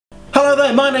Hello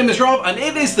there, my name is Rob and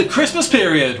it is the Christmas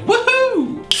period.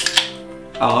 Woohoo!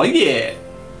 Oh yeah.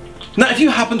 Now if you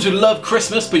happen to love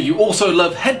Christmas but you also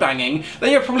love headbanging,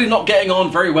 then you're probably not getting on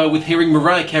very well with hearing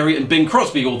Mariah Carey and Bing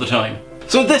Crosby all the time.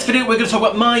 So in this video we're going to talk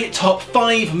about my top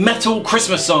 5 metal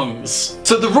Christmas songs.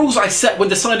 So the rules I set when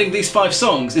deciding these 5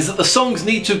 songs is that the songs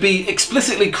need to be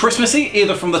explicitly Christmassy,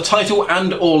 either from the title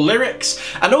and or lyrics,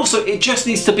 and also it just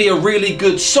needs to be a really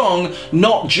good song,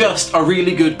 not just a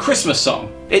really good Christmas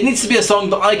song. It needs to be a song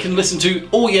that I can listen to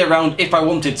all year round if I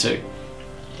wanted to.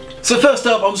 So first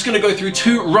up, I'm just going to go through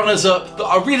 2 runners-up that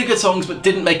are really good songs but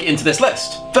didn't make it into this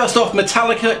list. First off,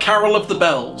 Metallica, Carol of the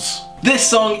Bells. This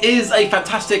song is a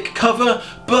fantastic cover,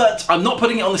 but I'm not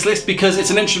putting it on this list because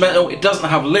it's an instrumental, it doesn't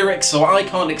have lyrics, so I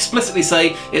can't explicitly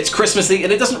say it's Christmassy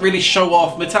and it doesn't really show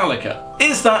off Metallica.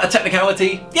 Is that a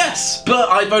technicality? Yes, but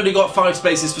I've only got 5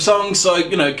 spaces for songs, so,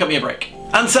 you know, cut me a break.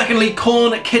 And secondly,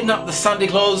 Korn, Kidnap the Santa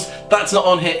Claus, that's not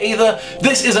on here either.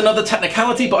 This is another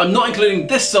technicality, but I'm not including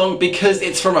this song because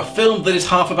it's from a film that is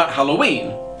half about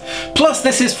Halloween. Plus,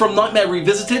 this is from Nightmare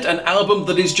Revisited, an album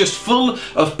that is just full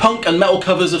of punk and metal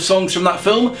covers of songs from that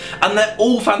film, and they're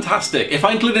all fantastic. If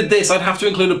I included this, I'd have to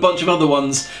include a bunch of other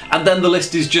ones, and then the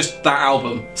list is just that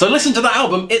album. So listen to that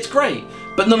album, it's great,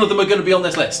 but none of them are going to be on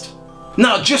this list.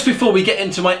 Now, just before we get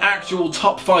into my actual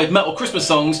top 5 metal Christmas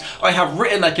songs, I have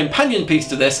written a companion piece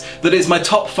to this that is my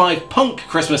top 5 punk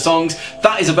Christmas songs.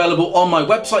 That is available on my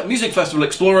website, Music Festival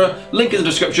Explorer, link in the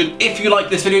description. If you like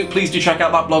this video, please do check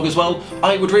out that blog as well.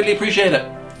 I would really appreciate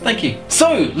it. Thank you.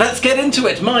 So, let's get into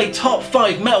it. My top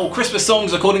 5 metal Christmas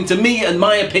songs according to me and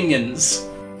my opinions.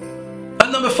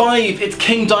 At number 5, it's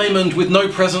King Diamond with No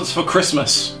Presents for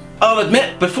Christmas. I'll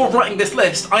admit, before writing this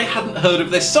list, I hadn't heard of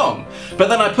this song, but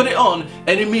then I put it on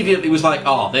and immediately was like,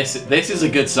 oh, this is a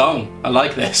good song. I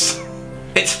like this.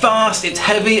 It's fast, it's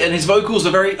heavy, and his vocals are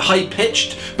very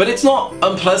high-pitched, but it's not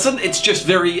unpleasant, it's just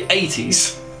very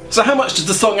 80s. So how much does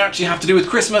the song actually have to do with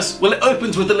Christmas? Well, it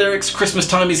opens with the lyrics, Christmas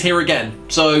time is here again.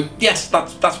 So yes,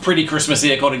 that's pretty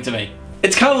Christmassy according to me.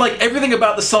 It's kind of like everything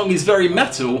about the song is very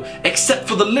metal, except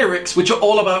for the lyrics, which are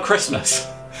all about Christmas.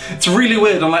 It's really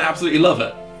weird and I absolutely love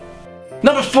it.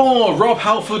 Number 4, Rob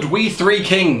Halford, We Three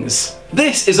Kings.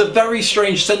 This is a very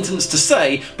strange sentence to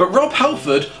say, but Rob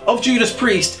Halford of Judas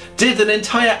Priest did an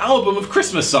entire album of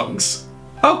Christmas songs.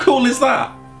 How cool is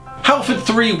that? Halford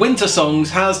 3 Winter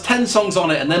Songs has 10 songs on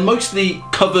it and they're mostly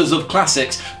covers of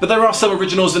classics, but there are some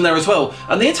originals in there as well,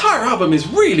 and the entire album is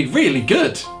really, really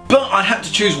good. But I had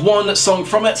to choose one song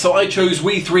from it, so I chose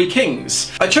We Three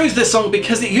Kings. I chose this song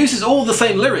because it uses all the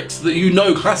same lyrics that you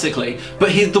know classically,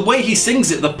 but the way he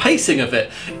sings it, the pacing of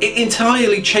it, it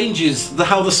entirely changes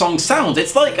how the song sounds.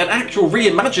 It's like an actual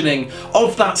reimagining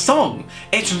of that song.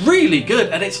 It's really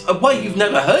good, and it's a way you've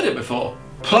never heard it before.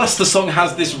 Plus the song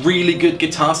has this really good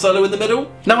guitar solo in the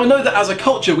middle. Now I know that as a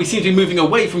culture we seem to be moving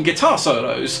away from guitar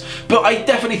solos, but I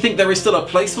definitely think there is still a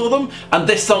place for them, and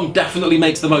this song definitely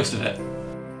makes the most of it.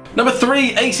 Number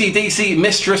 3, AC/DC,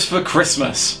 Mistress for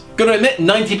Christmas. Gonna admit,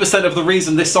 90% of the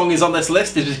reason this song is on this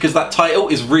list is because that title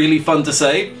is really fun to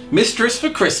say. Mistress for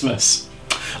Christmas.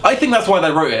 I think that's why they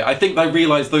wrote it. I think they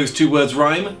realised those 2 words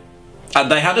rhyme,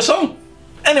 and they had a song.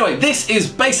 Anyway, this is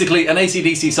basically an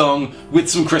AC/DC song with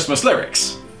some Christmas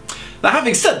lyrics. Now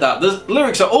having said that, the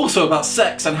lyrics are also about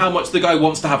sex and how much the guy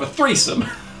wants to have a threesome.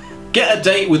 Get a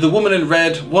date with the woman in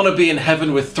red, wanna be in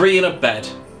heaven with 3 in a bed.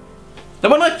 Now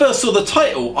when I first saw the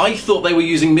title, I thought they were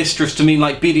using mistress to mean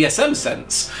like BDSM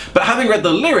sense, but having read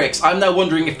the lyrics, I'm now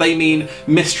wondering if they mean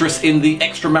mistress in the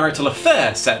extramarital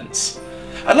affair sense.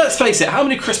 And let's face it, how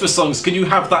many Christmas songs can you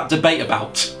have that debate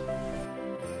about?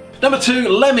 Number 2,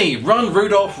 Lemmy, Run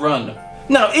Rudolph Run.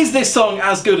 Now, is this song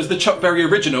as good as the Chuck Berry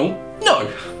original? No,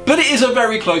 but it is a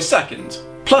very close second.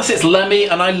 Plus it's Lemmy,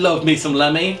 and I love me some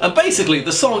Lemmy, and basically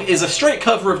the song is a straight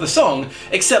cover of the song,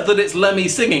 except that it's Lemmy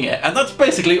singing it, and that's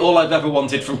basically all I've ever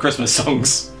wanted from Christmas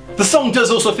songs. The song does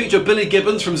also feature Billy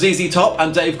Gibbons from ZZ Top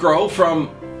and Dave Grohl from,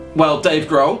 well, Dave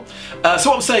Grohl. So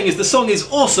what I'm saying is the song is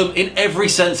awesome in every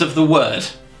sense of the word.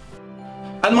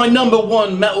 And my number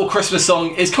 1 metal Christmas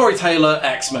song is Corey Taylor,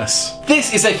 Xmas.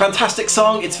 This is a fantastic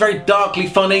song, it's very darkly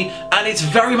funny, and it's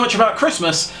very much about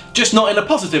Christmas, just not in a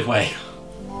positive way.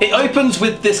 It opens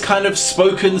with this kind of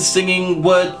spoken singing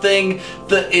word thing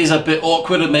that is a bit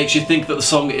awkward and makes you think that the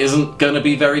song isn't going to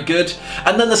be very good.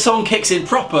 And then the song kicks in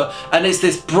proper and it's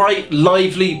this bright,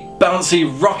 lively, bouncy,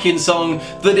 rocking song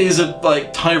that is a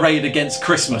tirade against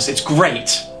Christmas. It's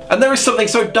great. And there is something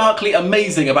so darkly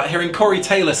amazing about hearing Corey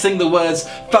Taylor sing the words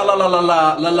fa la la la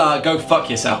la la la go fuck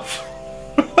yourself.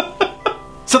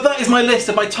 So that is my list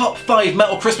of my top 5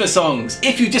 metal Christmas songs.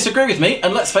 If you disagree with me,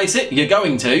 and let's face it, you're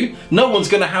going to, no one's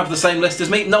going to have the same list as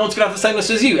me, no one's going to have the same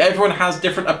list as you. Everyone has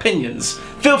different opinions.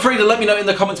 Feel free to let me know in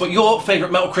the comments what your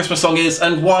favourite metal Christmas song is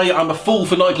and why I'm a fool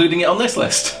for not including it on this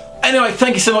list. Anyway,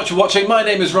 thank you so much for watching. My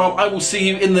name is Rob. I will see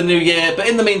you in the new year. But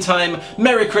in the meantime,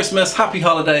 Merry Christmas, Happy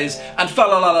Holidays, and fa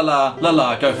la la la la la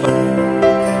la. Go for